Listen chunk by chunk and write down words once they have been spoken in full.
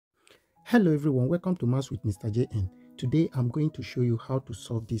Hello everyone, welcome to Maths with Mr. JN. Today I'm going to show you how to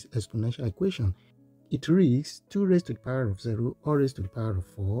solve this exponential equation. It reads 2 raised to the power of 0 all raised to the power of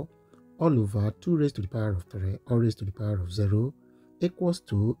 4 all over 2 raised to the power of 3 all raised to the power of 0 equals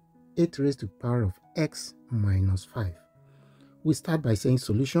to 8 raised to the power of x minus 5. We start by saying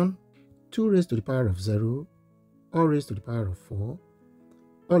solution. 2 raised to the power of 0 all raised to the power of 4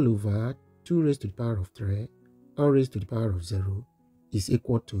 all over 2 raised to the power of 3 all raised to the power of 0 is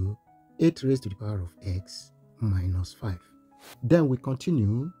equal to 8 raised to the power of x minus 5. Then we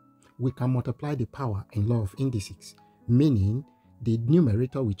continue. We can multiply the power in law of indices, meaning the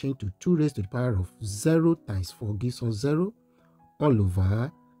numerator will change to 2 raised to the power of 0 times 4 gives us 0 all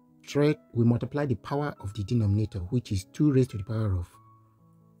over 3. We multiply the power of the denominator, which is 2 raised to the power of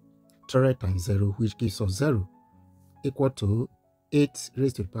 3 times 0, which gives us 0, equal to 8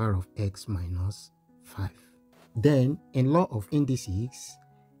 raised to the power of x minus 5. Then in law of indices,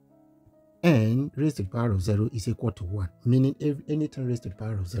 n raised to the power of 0 is equal to 1, meaning anything raised to the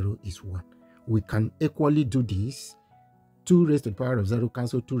power of 0 is 1. We can equally do this. 2 raised to the power of 0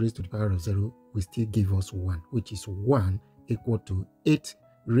 cancel 2 raised to the power of 0 will still give us 1, which is 1 equal to 8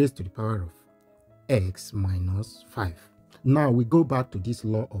 raised to the power of x minus 5. Now we go back to this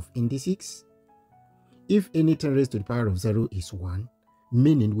law of indices. If anything raised to the power of 0 is 1,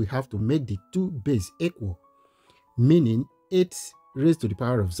 meaning we have to make the two base equal, meaning 8 raised to the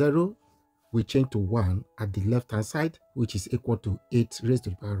power of 0 we change to 1 at the left hand side, which is equal to 8 raised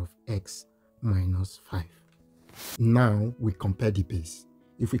to the power of x minus 5. Now we compare the base.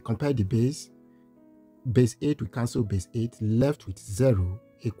 If we compare the base 8 we cancel base 8, left with 0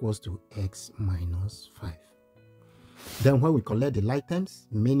 equals to x minus 5. Then when we collect the like terms,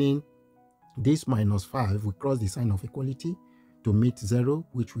 meaning this minus 5, we cross the sign of equality to meet 0,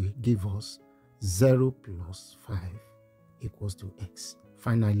 which will give us 0 plus 5 equals to x.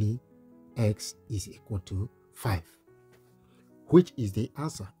 Finally, x is equal to 5, which is the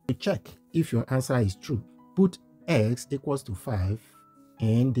answer. To check if your answer is true, put x equals to 5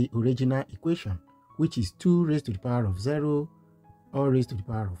 in the original equation, which is 2 raised to the power of 0 all raised to the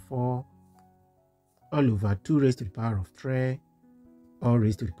power of 4 all over 2 raised to the power of 3 all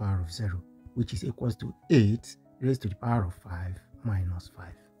raised to the power of 0, which is equals to 8 raised to the power of 5 minus 5.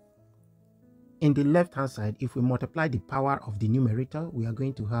 In the left hand side, if we multiply the power of the numerator, we are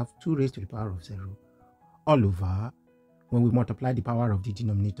going to have 2 raised to the power of 0 all over. When we multiply the power of the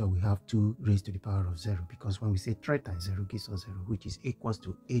denominator, we have 2 raised to the power of 0, because when we say 3 times 0 gives us 0, which is equals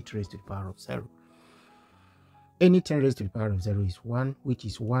to 8 raised to the power of 0. Any 10 raised to the power of 0 is 1, which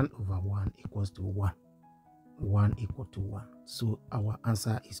is 1 over 1 equals to 1. 1 equal to 1. So our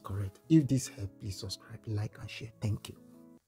answer is correct. If this helped, please subscribe, like, and share. Thank you.